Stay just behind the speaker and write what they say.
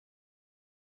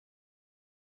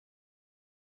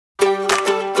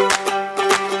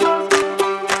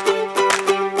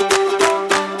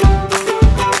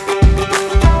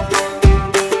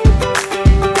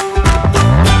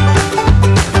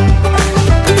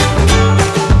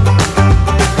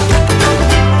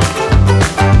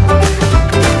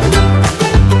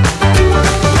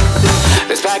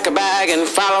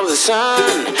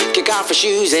our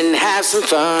shoes and have some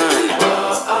fun.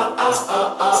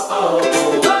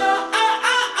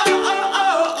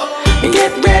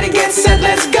 Get ready, get set,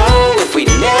 let's go. If we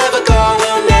never go,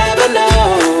 we'll never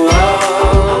know.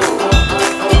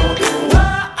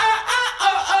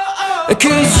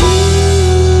 'Cause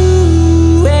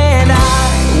you and I,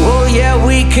 oh yeah,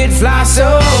 we could fly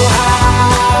so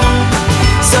high,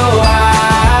 so high.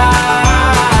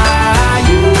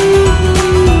 You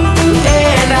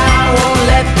and I won't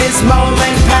let this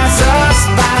moment pass us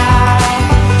by,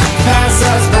 pass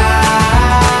us by.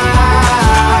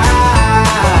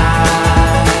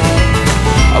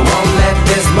 I won't let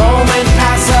this moment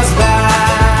pass us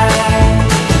by.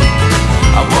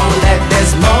 I won't let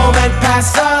this moment pass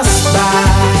us by.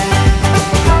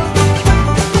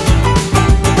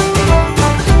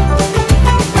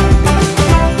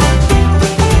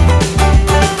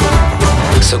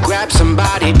 So grab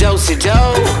somebody, do-si-do,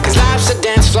 'cause life's a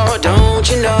dance floor, don't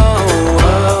you know?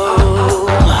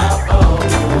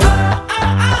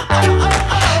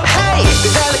 Hey,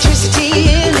 there's electricity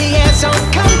in the air, so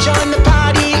come join the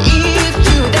party if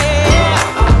you dare.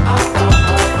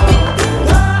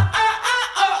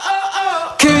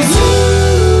 'Cause you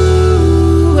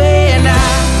and I,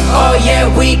 oh yeah,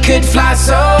 we could fly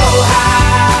so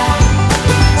high,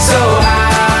 so high.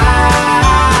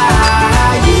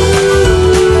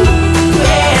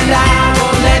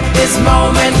 This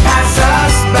moment pass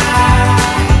us by,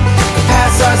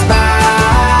 pass us by.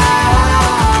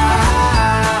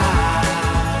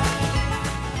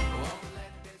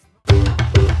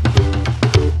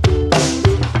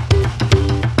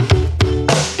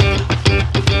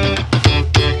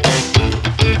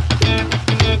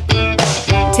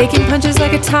 Taking punches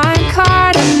like a time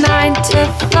card, a 9 to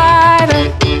 5,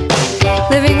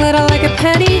 living little like a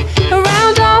penny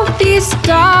around all these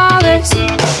dollars.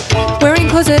 Wearing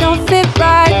clothes that don't fit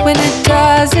right when it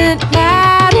doesn't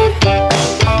matter.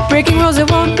 Breaking rules that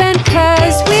won't bend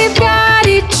 'cause we've got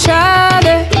each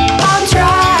other. I'll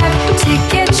drive to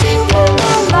get you in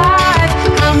my life.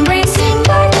 I'm racing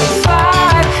like a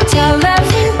 5. Tell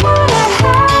everyone I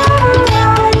have a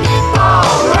ride.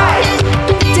 Alright,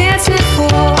 dancing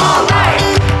fool. Alright,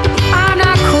 I'm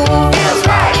not cool. Feels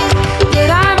right, but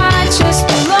I might just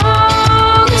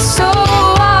belong. So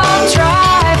I'll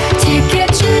drive to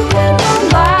get you in my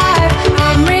life.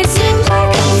 I'm racing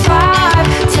like a 5.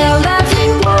 Tell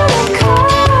everyone I'm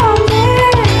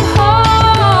coming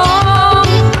home.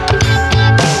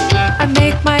 I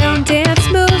make my own dance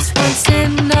moves once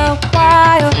in a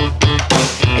while.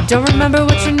 I don't remember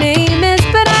what your name is,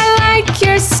 but I like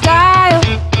your style.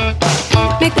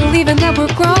 Make believing that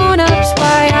we're grown-ups,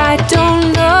 why I don't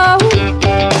know.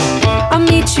 I'll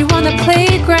meet you on the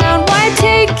playground, why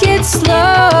take it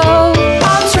slow?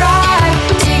 I'll try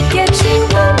to get you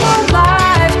in my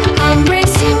life. I'm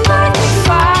racing like a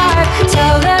 5.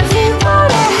 Tell everyone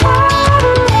I have a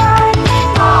ride.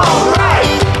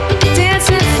 Alright,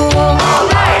 dancing fool.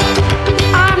 Alright,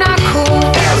 I'm not cool.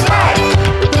 Feels right,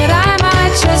 but I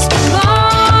might just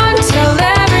belong. Tell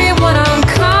everyone I'm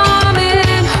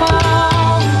coming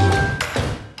home.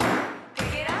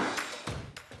 Pick it up.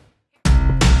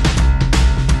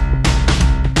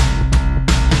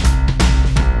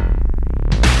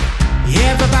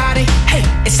 Everybody, hey,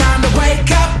 it's time to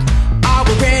wake up. Are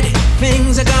we ready?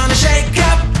 Things are gonna shake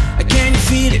up. Can you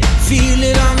feel it? Feel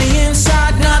it on the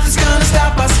inside. Nothing's gonna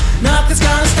stop us. Nothing's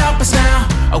gonna stop us now.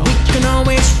 We can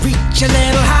always reach a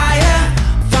little higher.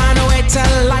 Find a way to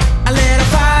light a little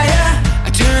fire.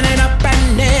 Turn it up and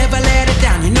never let it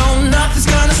down. You know nothing's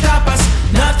gonna stop us.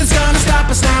 Nothing's gonna stop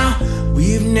us now.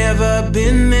 We've never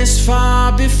been this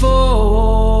far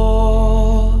before.